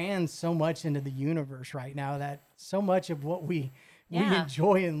expands so much into the universe right now that so much of what we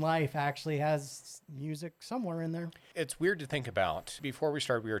enjoy in life actually has music somewhere in there. It's weird to think about. Before we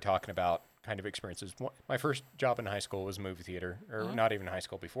started, we were talking about kind of experiences. My first job in high school was movie theater, or not even high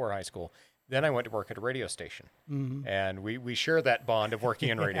school, before high school. Then I went to work at a radio station. And we share that bond of working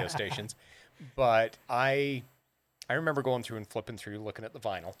in radio stations. But I remember going through and flipping through, looking at the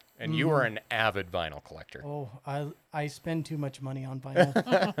vinyl. And you are an avid vinyl collector. Oh, I spend too much money on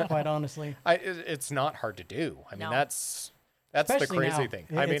vinyl, quite honestly. It's not hard to do. I mean, that's especially the crazy thing.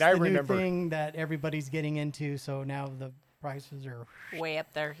 I mean, it's I the remember new thing that everybody's getting into. So now the prices are way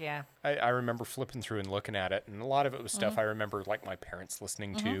up there. Yeah. I remember flipping through and looking at it, and a lot of it was stuff I remember like my parents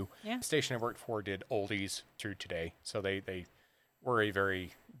listening to. Yeah. The station I worked for did oldies through today, so they were a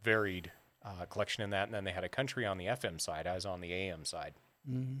very varied collection in that. And then they had a country on the FM side. I was on the AM side,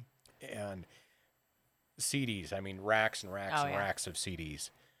 and CDs. I mean, racks and racks and racks of CDs.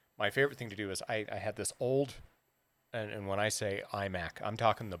 My favorite thing to do is I had this old. And when I say iMac, I'm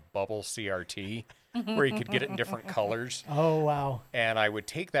talking the bubble CRT, where you could get it in different colors. Oh, wow. And I would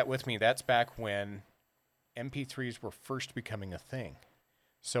take that with me. That's back when MP3s were first becoming a thing.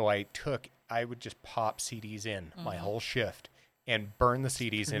 So I would just pop CDs in my whole shift and burn the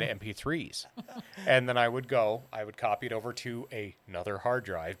CDs into MP3s. And then I would copy it over to another hard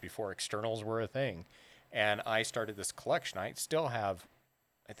drive before externals were a thing. And I started this collection. I still have,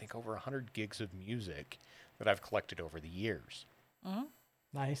 I think, over 100 gigs of music that I've collected over the years.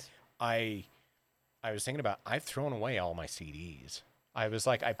 Nice. I was thinking about, I've thrown away all my CDs. I was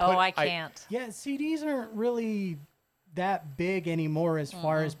like, I can't. Yeah, CDs aren't really that big anymore as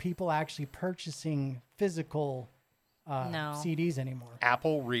far as people actually purchasing physical CDs anymore.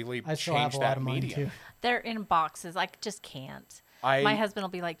 Apple really changed that medium. Too. They're in boxes. I just can't. My husband will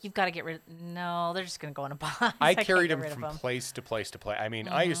be like, "You've got to get rid of." No, they're just going to go in a box. I carried them from place to place to place. I mean,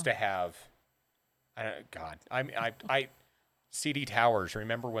 I used to have. I CD towers.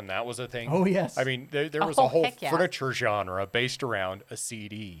 Remember when that was a thing? Oh yes. I mean, there was a whole furniture genre based around a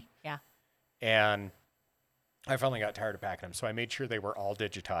CD. Yeah. And I finally got tired of packing them, so I made sure they were all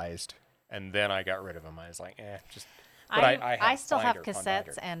digitized, and then I got rid of them. I was like, just. But I still have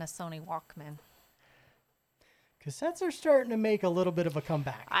cassettes and a Sony Walkman. Cassettes are starting to make a little bit of a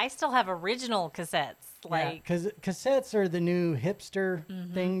comeback. I still have original cassettes. Because cassettes are the new hipster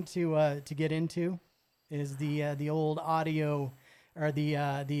thing to get into. Is the old audio or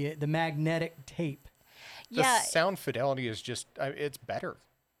the magnetic tape? The sound fidelity is just it's better.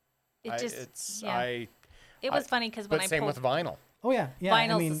 It was funny because when I same with vinyl. Oh yeah.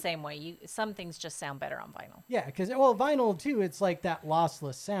 Vinyl's the same way. Some things just sound better on vinyl. Yeah, because vinyl too, it's like that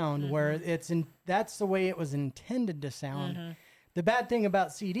lossless sound where that's the way it was intended to sound. The bad thing about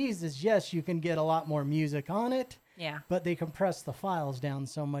CDs is yes, you can get a lot more music on it. Yeah. But they compress the files down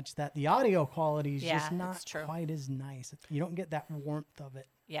so much that the audio quality is just Yeah, not it's true. quite as nice. You don't get that warmth of it.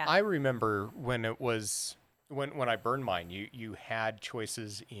 Yeah. I remember when it was when I burned mine, you had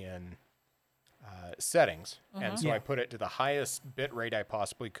choices in settings, and so Yeah. I put it to the highest bit rate I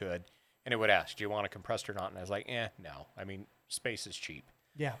possibly could, and it would ask, "Do you want it compressed or not?" And I was like, no. I mean, space is cheap,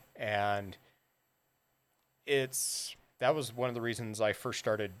 Yeah. and that was one of the reasons I first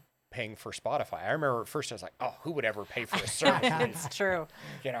started paying for Spotify. I remember at first I was like, "Oh, who would ever pay for a service?" It's true.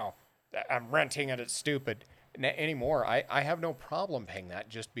 You know, I'm renting it. It's stupid. Anymore, I have no problem paying that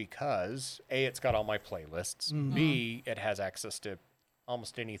just because A, it's got all my playlists. B, it has access to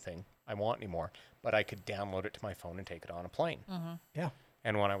almost anything I want anymore. But I could download it to my phone and take it on a plane. Yeah.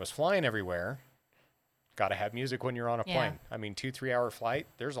 And when I was flying everywhere, got to have music when you're on a Yeah. plane. I mean, 2-3 hour flight,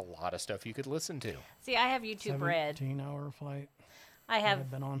 there's a lot of stuff you could listen to. See, I have YouTube Red. 17-hour flight I have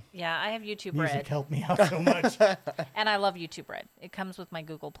I've been on. Yeah, I have YouTube Music Red, helped me out so much. and I love YouTube Red. It comes with my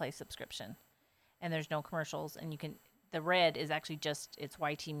Google Play subscription, and there's no commercials. And you can the Red is actually just it's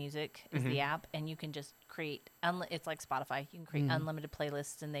YT Music is the app, and you can just create it's like Spotify. You can create unlimited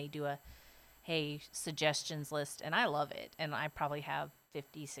playlists, and they do a suggestions list, and I love it. And I probably have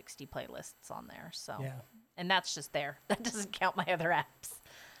 50, 60 playlists on there. So Yeah. and that's just there. That doesn't count my other apps.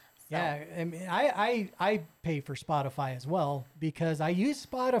 So, Yeah, I mean, I pay for Spotify as well because I use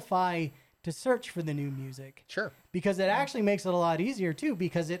Spotify to search for the new music. Sure. Because it actually makes it a lot easier too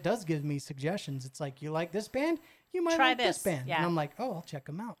because it does give me suggestions. It's like, you like this band? You might Try like this this, band. yeah. And I'm like, oh, I'll check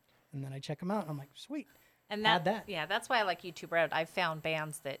them out. And then I check them out and I'm like, sweet. And Add that. Yeah, that's why I like YouTube Red. I've found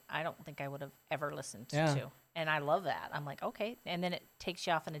bands that I don't think I would have ever listened Yeah. to. And I love that. I'm like, okay. And then it takes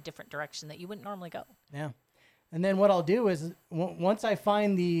you off in a different direction that you wouldn't normally go. Yeah. And then what I'll do is once I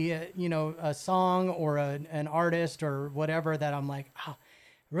find the, a song or an artist or whatever that I'm like, oh,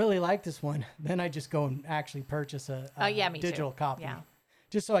 really like this one, then I just go and actually purchase a Me digital too. copy. Yeah.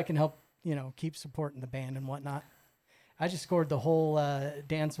 Just so I can help, keep supporting the band and whatnot. I just scored the whole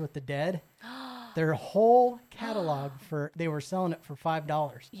Dance with the Dead. Their whole catalog they were selling it for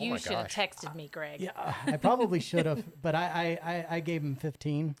 $5. You my should have gosh. texted me, Greg. Yeah, I probably should have, but I gave him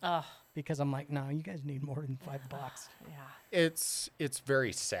 15 Oh, because I'm like, no, you guys need more than $5. yeah. It's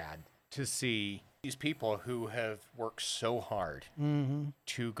very sad to see these people who have worked so hard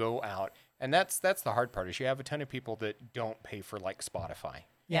to go out, and that's the hard part is you have a ton of people that don't pay for like Spotify.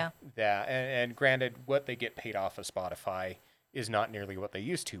 Yeah. And granted, what they get paid off of Spotify is not nearly what they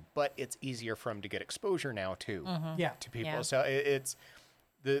used to, but it's easier for them to get exposure now too Yeah. to people. Yeah. So it's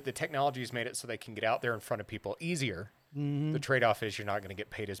the technology's made it so they can get out there in front of people easier. The trade-off is you're not going to get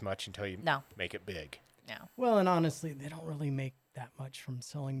paid as much until you make it big. No. Well, and honestly, they don't really make that much from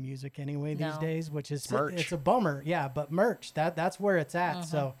selling music anyway these No. days, which is Merch. it's a bummer. Yeah, but merch that's where it's at.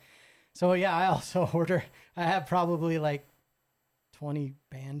 So yeah, I also I have probably like 20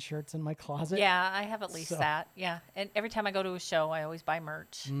 band shirts in my closet. Yeah, I have at least So- that. Yeah. And every time I go to a show, I always buy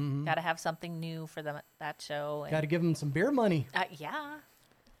merch. Got to have something new for them at that show. And, Got to give them some beer money. yeah.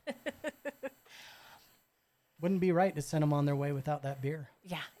 Wouldn't be right to send them on their way without that beer.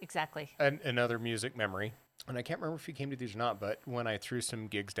 Yeah, exactly. And another music memory, and I can't remember if you came to these or not, but when I threw some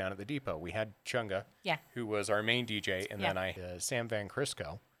gigs down at the depot, we had Chunga, Yeah. who was our main DJ, and then Yeah. I had Sam Van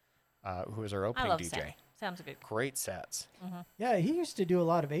Crisco, who was our I opening love DJ. Sam. Sam's a good. Great sets. Yeah, he used to do a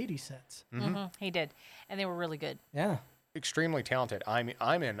lot of 80 sets. He did. And they were really good. Yeah. Extremely talented. I'm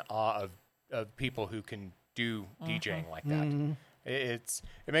in awe of people who can do DJing like that. It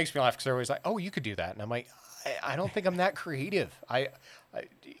makes me laugh because they're always like, "Oh, you could do that," and I'm like, I don't think I'm that creative.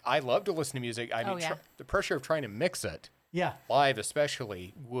 I love to listen to music. I Oh, mean, yeah. the pressure of trying to mix it Yeah. live,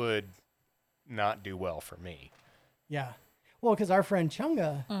 especially, would not do well for me. Yeah. Well, because our friend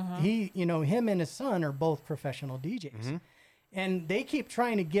Chunga, him and his son are both professional DJs. And they keep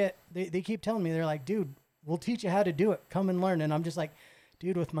trying to they keep telling me, they're like, dude, we'll teach you how to do it. Come and learn. And I'm just like,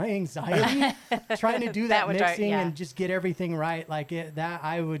 dude, with my anxiety, trying to do that, would drive- mixing yeah. and just get everything right, that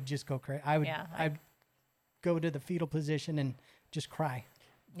I would just go crazy. I'd go to the fetal position and just cry.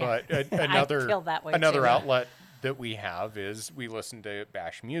 But I'd another feel that way, another too. outlet that we have is we listen to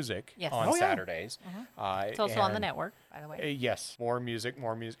Bash Music Yes. on Oh, yeah. Saturdays. It's also on the and, network, by the way. Yes, more music,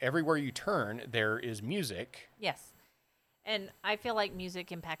 more music. Everywhere you turn, there is music. Yes. And I feel like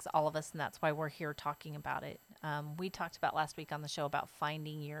music impacts all of us, and that's why we're here talking about it. We talked about last week on the show about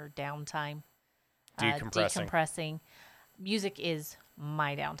finding your downtime, decompressing. Music is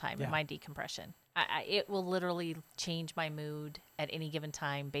my downtime Yeah. and my decompression. It will literally change my mood at any given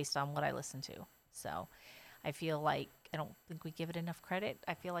time based on what I listen to. So I feel like I don't think we give it enough credit.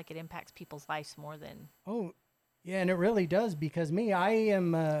 I feel like it impacts people's lives more than Oh, yeah, and it really does because I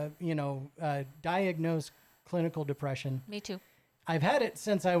am, diagnosed clinical depression. Me too. I've had it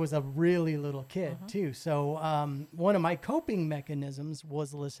since I was a really little kid, too. So one of my coping mechanisms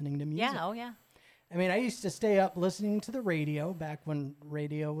was listening to music. Yeah, oh yeah. I mean, I used to stay up listening to the radio back when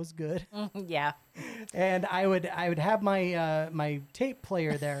radio was good. Yeah. And I would have my my tape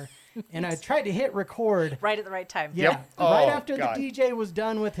player there, and I tried to hit record. Right at the right time. Yeah, Yep. right Oh, after God. the DJ was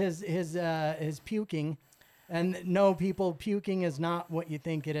done with his puking. And no, people, puking is not what you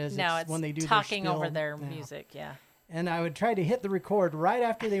think it is. No, it's when they do talking their over spiel. their Yeah. music. Yeah. And I would try to hit the record right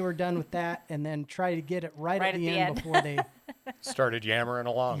after they were done with that, and then try to get it right at the end before they. Started yammering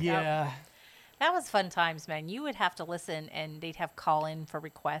along. Yeah. That was fun times, man. You would have to listen, and they'd have call in for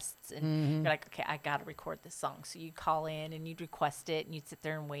requests, and you're like, okay, I got to record this song. So you'd call in and you'd request it, and you'd sit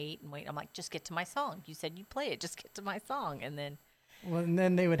there and wait. I'm like, just get to my song. You said you'd play it. Just get to my song. And then. Well, and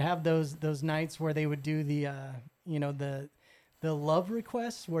then they would have those nights where they would do the the love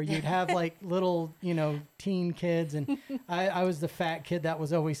requests where you'd have like little teen kids, and I was the fat kid that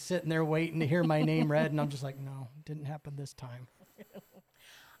was always sitting there waiting to hear my name read, and I'm just like, no, it didn't happen this time.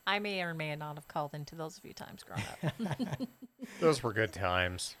 I may or may not have called into those a few times growing up. Those were good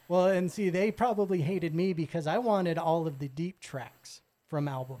times. Well, and see, they probably hated me because I wanted all of the deep tracks from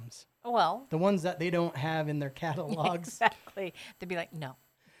albums, Well, the ones that they don't have in their catalogs. exactly. They'd be like, no,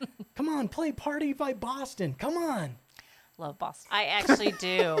 Come on, play Party by Boston. Come on. love Boston. I actually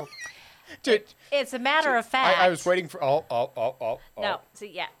do. Did, It's a matter of fact. I was waiting for. No, so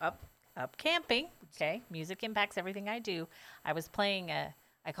yeah, up camping. Okay, music impacts everything I do. I was playing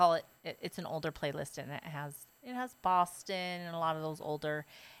I call it's an older playlist, and it has Boston and a lot of those older.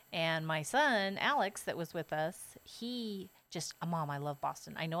 And my son Alex, that was with us, he just, Mom, I love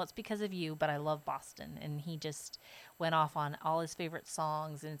Boston. I know it's because of you, but I love Boston. And he just went off on all his favorite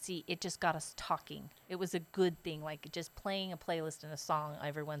songs, and see, it just got us talking. It was a good thing, like just playing a playlist and a song.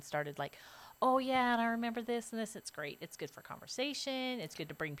 Everyone started like, oh yeah, and I remember this and this. It's great. It's good for conversation. It's good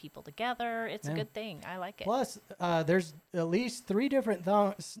to bring people together. It's a good thing. I like it. Plus, there's at least 3 different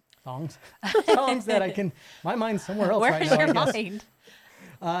songs that I can. My mind's somewhere else Where's right now. your I guess. mind?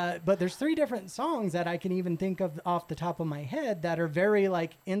 But there's 3 different songs that I can even think of off the top of my head that are very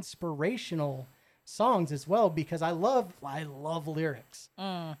like inspirational songs as well, because I love lyrics.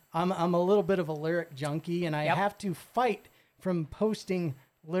 I'm a little bit of a lyric junkie, and I have to fight from posting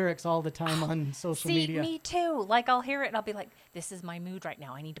lyrics all the time on social media. Me too. Like, I'll hear it and I'll be like, this is my mood right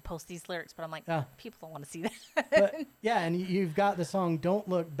now. I need to post these lyrics. But I'm like, people don't want to see that. But yeah, and you've got the song Don't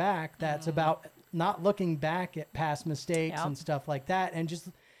Look Back that's about not looking back at past mistakes and stuff like that, and just,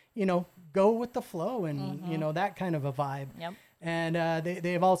 go with the flow and, that kind of a vibe. Yep. And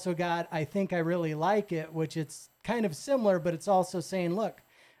they've also got I Think I Really Like It, which it's kind of similar, but it's also saying, look,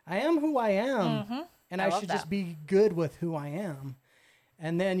 I am who I am, and I should just be good with who I am.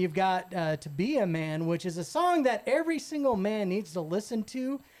 And then you've got To Be a Man, which is a song that every single man needs to listen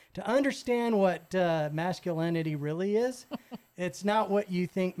to understand what masculinity really is. It's not what you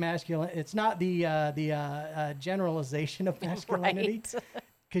think masculine. It's not the generalization of masculinity.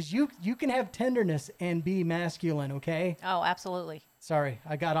 Because you can have tenderness and be masculine, okay? Oh, absolutely. Sorry,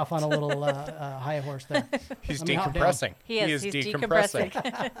 I got off on a little high horse there. He's Let me hop down. decompressing. He's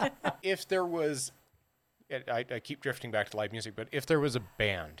decompressing. If there was, I keep drifting back to live music, but if there was a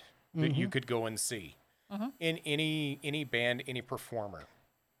band that you could go and see, in any band, any performer.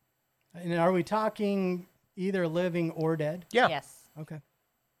 And are we talking either living or dead? Yeah. Yes. Okay.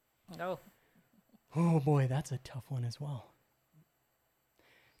 Oh. Oh boy, that's a tough one as well.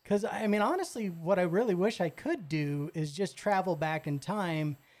 Because, I mean, honestly, what I really wish I could do is just travel back in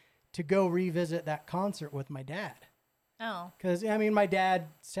time to go revisit that concert with my dad. Oh. Because, I mean, my dad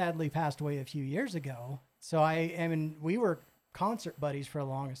sadly passed away a few years ago. So, we were concert buddies for the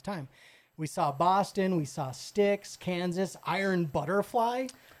longest time. We saw Boston, we saw Styx, Kansas, Iron Butterfly,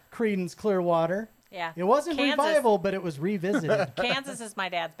 Creedence Clearwater. Yeah. It wasn't Kansas. Revival, but it was revisited. Kansas is my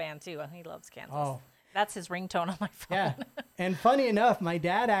dad's band too, and he loves Kansas. Oh. That's his ringtone on my phone. Yeah. And funny enough, my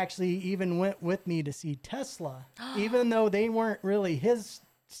dad actually even went with me to see Tesla, even though they weren't really his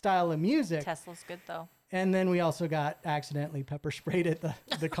style of music. Tesla's good though. And then we also got accidentally pepper sprayed at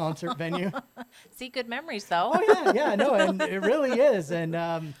the concert venue. See, good memories though. Oh, yeah, no, and it really is. And,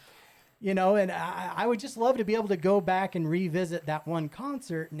 and I would just love to be able to go back and revisit that one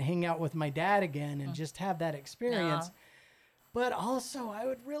concert and hang out with my dad again and just have that experience. No. But also, I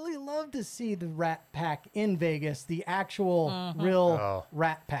would really love to see the Rat Pack in Vegas, the actual real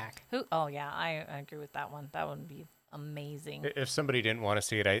Rat Pack. Oh yeah, I agree with that one. That would be amazing. If somebody didn't want to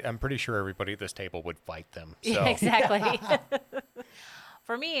see it, I'm pretty sure everybody at this table would fight them. So. Yeah, exactly.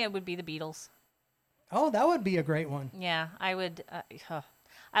 For me, it would be the Beatles. Oh, that would be a great one. Yeah, I would.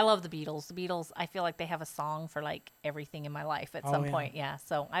 I love the Beatles. The Beatles, I feel like they have a song for like everything in my life at some point. Yeah.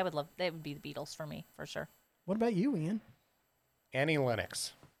 So I would love, it would be the Beatles for me, for sure. What about you, Ian? Annie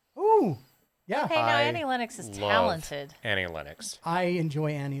Lennox. Ooh, yeah. Hey, no, Annie Lennox is talented. Annie Lennox. I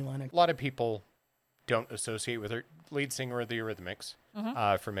enjoy Annie Lennox. A lot of people don't associate with her, lead singer of the Eurythmics,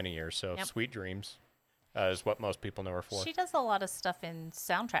 for many years. So Sweet Dreams is what most people know her for. She does a lot of stuff in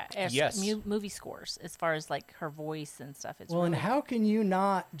soundtrack, Yes. movie scores, as far as like her voice and stuff. It's Well, really, and how can you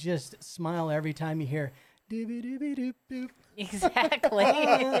not just smile every time you hear doop-a-doop-a-doop-doop? exactly.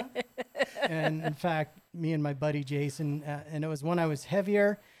 And in fact, me and my buddy Jason, and it was when I was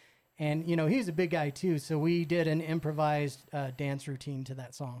heavier, and you know he's a big guy too, so we did an improvised dance routine to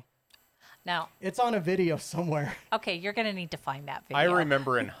that song. Now, It's on a video somewhere. okay, you're gonna need to find that video. I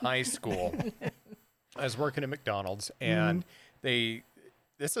remember in high school, I was working at McDonald's, and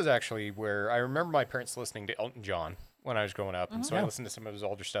this is actually where I remember my parents listening to Elton John when I was growing up, and so I listened to some of his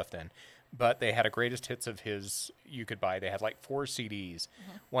older stuff then. But they had a greatest hits of his you could buy. They had like 4 CDs.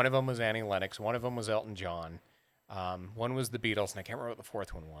 One of them was Annie Lennox. One of them was Elton John. One was the Beatles, and I can't remember what the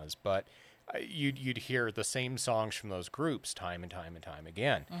fourth one was. But you'd hear the same songs from those groups time and time and time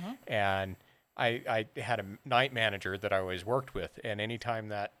again. And I had a night manager that I always worked with, and anytime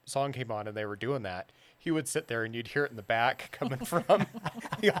that song came on and they were doing that, he would sit there and you'd hear it in the back coming from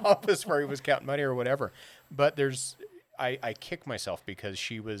the office where he was counting money or whatever. But I kick myself because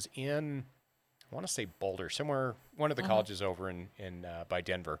she was in, I want to say Boulder, somewhere, one of the colleges over in by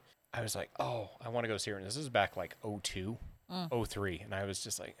Denver. I was like, oh, I want to go see her. And this is back like 02, 03. And I was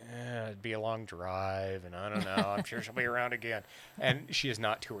just like, it'd be a long drive. And I don't know. I'm sure she'll be around again. And she has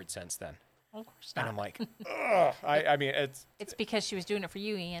not toured since then. Of course not. And I'm like, ugh. I mean, It's because she was doing it for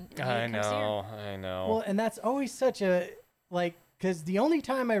you, Ian. I know. Well, and that's always such a, like, because the only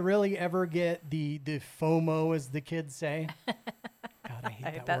time I really ever get the FOMO, as the kids say. God, I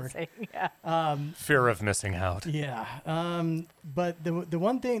hate that word. Yeah. Fear of missing out. Yeah. But the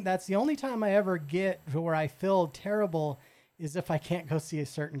one thing, that's the only time I ever get where I feel terrible is if I can't go see a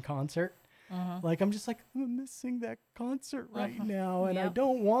certain concert. Like, I'm just like, I'm missing that concert right now, and I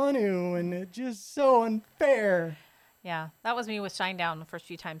don't want to, and it's just so unfair. Yeah, that was me with Shinedown the first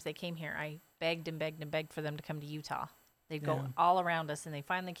few times they came here. I begged and begged and begged for them to come to Utah. They'd go all around us, and they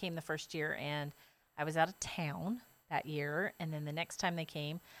finally came the first year, and I was out of town that year, and then the next time they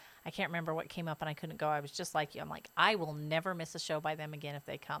came, I can't remember what came up, and I couldn't go. I was just like you. I'm like, I will never miss a show by them again if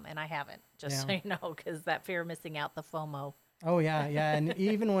they come, and I haven't, just so you know, because that fear of missing out, the FOMO. Oh, yeah, yeah. And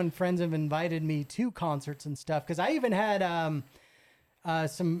even when friends have invited me to concerts and stuff, because I even had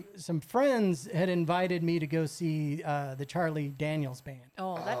some friends had invited me to go see the Charlie Daniels Band.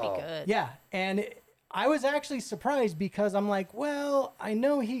 Oh, that'd be good. Yeah, and I was actually surprised because I'm like, well, I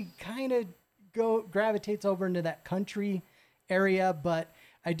know he kind of gravitates over into that country area, but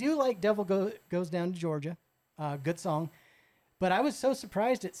I do like Devil Goes Down to Georgia. Good song. But I was so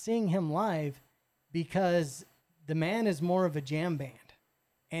surprised at seeing him live because the man is more of a jam band,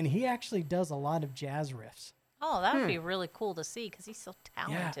 and he actually does a lot of jazz riffs. Oh, that would be really cool to see because he's so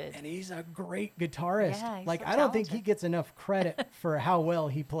talented. Yeah, and he's a great guitarist. Yeah, he's like, so I don't think talented. he gets enough credit for how well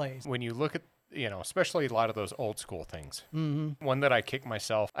he plays. When you look at, especially a lot of those old school things. One that I kicked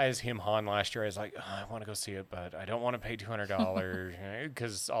myself, I was Him Han last year. I was like, I want to go see it, but I don't want to pay $200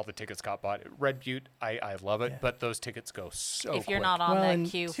 because all the tickets got bought. Red Butte, I love it, but those tickets go so If you're quick. not on Well, that and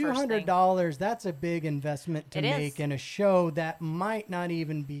queue, first thing. $200, that's a big investment to It is. make in a show that might not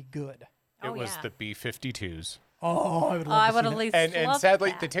even be good. It was the B-52s. Oh, I would love I to would see at that. least And love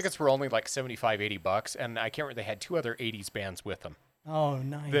sadly, that. the tickets were only like $75-$80, and I can't remember, they had 2 other 80s bands with them Oh,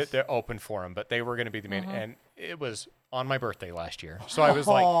 nice. that open for them, but they were going to be the main, and it was on my birthday last year. So I was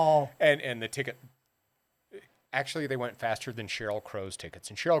like, Oh. and the ticket, actually they went faster than Sheryl Crow's tickets,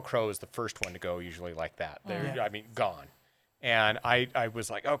 and Sheryl Crow is the first one to go usually like that. They're, I mean, gone. And I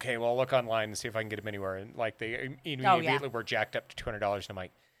was like, okay, well, I'll look online and see if I can get them anywhere. And like they immediately were jacked up to $200, and I'm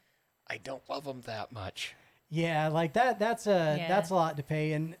like, I don't love them that much. Yeah, like that's a lot to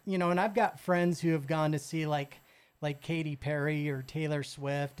pay. And and I've got friends who have gone to see like Katy Perry or Taylor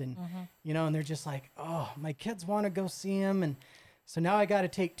Swift, and and they're just like, oh, my kids want to go see him, and so now I got to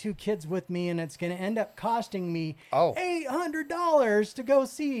take 2 kids with me, and it's going to end up costing me $800 to go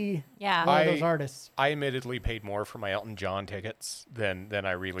see one of those artists. I admittedly paid more for my Elton John tickets than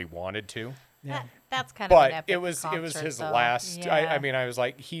I really wanted to. Yeah. That's kind of an But epic it was concert, his though. last. Yeah. I mean, I was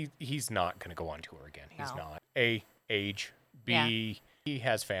like, he's not going to go on tour again. He's No. not. A, age. B, he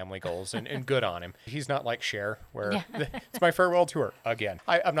has family goals, and good on him. He's not like Cher, where it's my farewell tour again.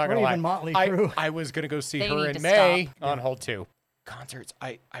 I'm not Or going to lie. even Motley Crue. I was going to go see They her need in to May stop. on hold 2. concerts,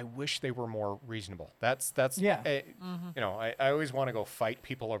 I wish they were more reasonable. That's Yeah. you know, I always want to go fight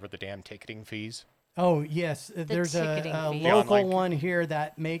people over the damn ticketing fees. Oh, yes. There's ticketing a fee. Yeah, local like- one here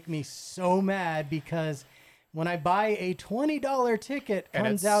that make me so mad because when I buy a $20 ticket, And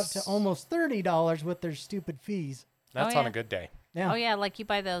comes out to it's- almost $30 with their stupid fees. That's Oh, on yeah. a good day. Yeah. Oh yeah, like you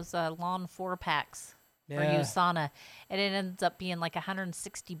buy those lawn 4-packs for Yeah. USANA, and it ends up being like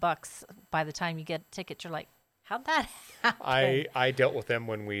 $160 by the time you get a ticket. You're like, how'd that happen? I dealt with them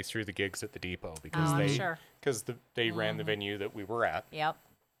when we threw the gigs at the depot because Oh, I'm they sure. because they ran the venue that we were at, Yep.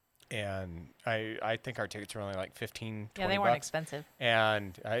 and I think our tickets were only like 15, 20 Yeah, they weren't bucks, expensive.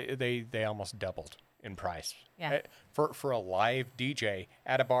 and they almost doubled in price. Yeah. For a live DJ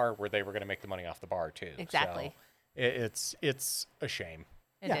at a bar where they were going to make the money off the bar too. Exactly. So it's a shame.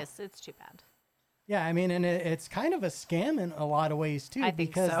 It is. Yeah. It's too bad. Yeah, I mean, and it's kind of a scam in a lot of ways too, I think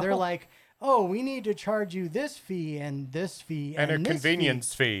because so. they're like, "Oh, we need to charge you this fee and this fee And a this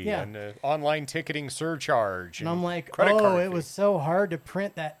convenience fee, Yeah. and an online ticketing surcharge. And I'm like, credit "Oh, card it fee." was so hard to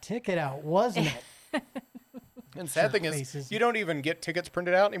print that ticket out, wasn't it?" And sad thing is, faces. you don't even get tickets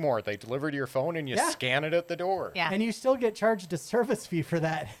printed out anymore. They deliver to your phone and you Yeah. scan it at the door. Yeah. And you still get charged a service fee for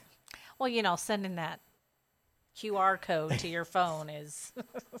that. Well, you know, sending that QR code to your phone is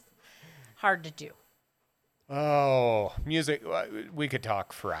hard to do. Oh, music. We could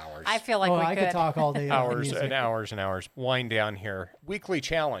talk for hours. I feel like Oh, we I could talk all day about hours music. and hours and hours. Wind down here. Weekly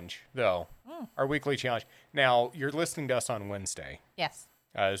challenge, though. Our weekly challenge. Now, you're listening to us on Wednesday, Yes.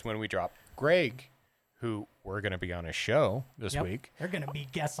 is when we drop. Greg, who we're going to be on a show this Yep. week. They're gonna be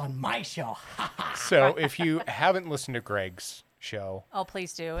guests on my show. So if you haven't listened to Greg's show, Oh,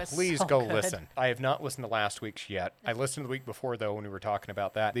 please do. It's please so go good. listen. I have not listened to last week's yet. I listened to the week before, though, when we were talking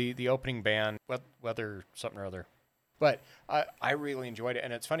about that. The opening band, whether something or other. But I really enjoyed it.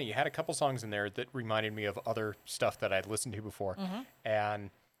 And it's funny, you had a couple songs in there that reminded me of other stuff that I'd listened to before.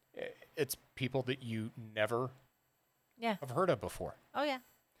 And it's people that you never Yeah. have heard of before. Oh, yeah.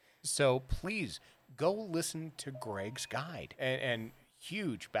 So please go listen to Greg's guide and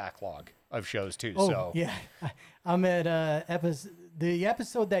huge backlog of shows too. Oh, so yeah. I'm at the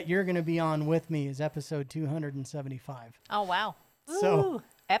episode that you're gonna be on with me is episode 275. Oh, wow. So- Ooh,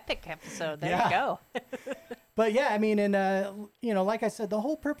 epic episode. There Yeah. you go. But yeah, I mean, and you know, like I said, the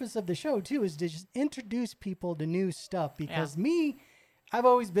whole purpose of the show too is to just introduce people to new stuff. Because I've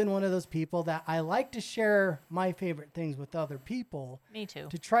always been one of those people that I like to share my favorite things with other people Me too.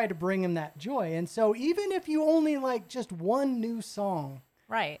 to try to bring them that joy. And so, even if you only like just one new song,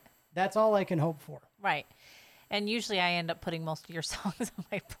 Right. that's all I can hope for. Right. And usually I end up putting most of your songs on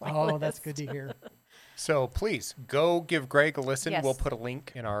my playlist. Oh, that's good to hear. So please go give Greg a listen. Yes. We'll put a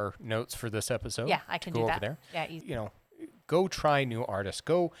link in our notes for this episode. Yeah, I can to do go that. over there. Yeah, easy. You know, go try new artists.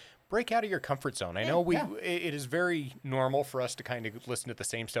 Go break out of your comfort zone. I know yeah. it is very normal for us to kind of listen to the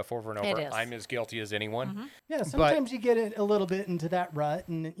same stuff over and It over. is. I'm as guilty as anyone. Yeah, sometimes you get it a little bit into that rut,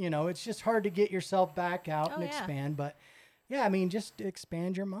 and you know, it's just hard to get yourself back out Oh, and yeah. expand. But yeah, I mean, just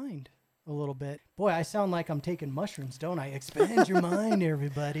expand your mind a little bit. Boy, I sound like I'm taking mushrooms, don't I? Expand your mind,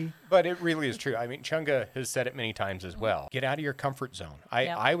 everybody. But it really is true. I mean, Chunga has said it many times as well. Get out of your comfort zone.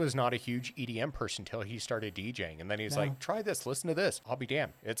 Yep. I was not a huge EDM person until he started DJing. And then he's like, try this, listen to this. I'll be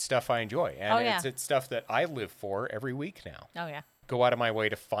damned. It's stuff I enjoy. And Oh, yeah. it's stuff that I live for every week now. Oh, yeah. Go out of my way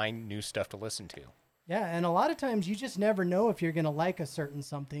to find new stuff to listen to. Yeah, and a lot of times you just never know if you're going to like a certain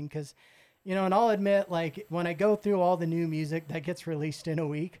something because, you know, and I'll admit, like, when I go through all the new music that gets released in a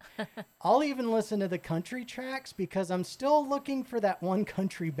week, I'll even listen to the country tracks because I'm still looking for that one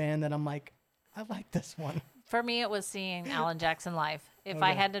country band that I'm like, I like this one. For me, it was seeing Alan Jackson live. If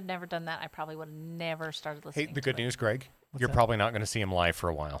I had have never done that, I probably would have never started listening. Hey, the to good it. news, Greg, you're that? probably not going to see him live for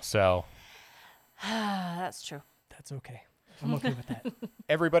a while. So That's true. That's okay. I'm okay with that.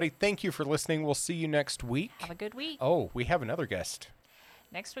 everybody, thank you for listening. We'll see you next week. Have a good week. Oh, we have another guest.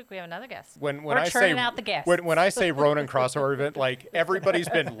 Next week we have another guest. When We're I say churning out the guests. when I say Ronin crossover event, like everybody's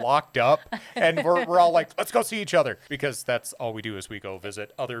been locked up, and we're all like, let's go see each other because that's all we do is we go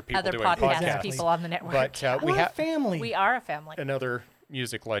visit other people Other doing podcast Exactly. people on the network. But we We're a have family. we are a family. another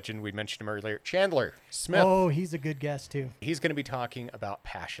music legend. We mentioned him earlier, Chandler Smith. Oh, he's a good guest too. He's going to be talking about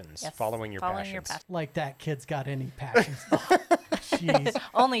passions, Yes, following your following your passions. Like that kid's got any passions. Jeez.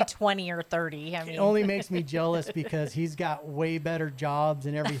 Only 20 or 30. I mean, It only makes me jealous because he's got way better jobs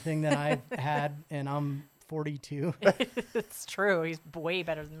and everything than I've had, and I'm 42. it's true. He's way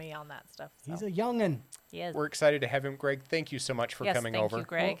better than me on that stuff. So. He's a youngin'. He is. We're excited to have him, Greg. Thank you so much for yes, coming thank over. you,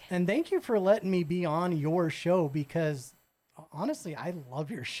 Greg. And thank you for letting me be on your show because honestly, I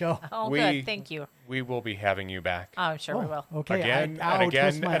love your show. Oh, We- good. Thank you. We will be having you back. Oh, I'm sure we will. Okay. Again I'll and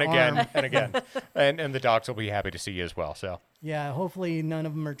again twist my and again arm. and again. And the docs will be happy to see you as well. So Yeah, hopefully none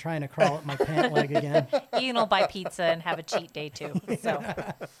of them are trying to crawl up my pant leg again. Ian will buy pizza and have a cheat day too. So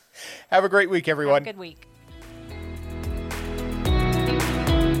have have a great week, everyone. a good week.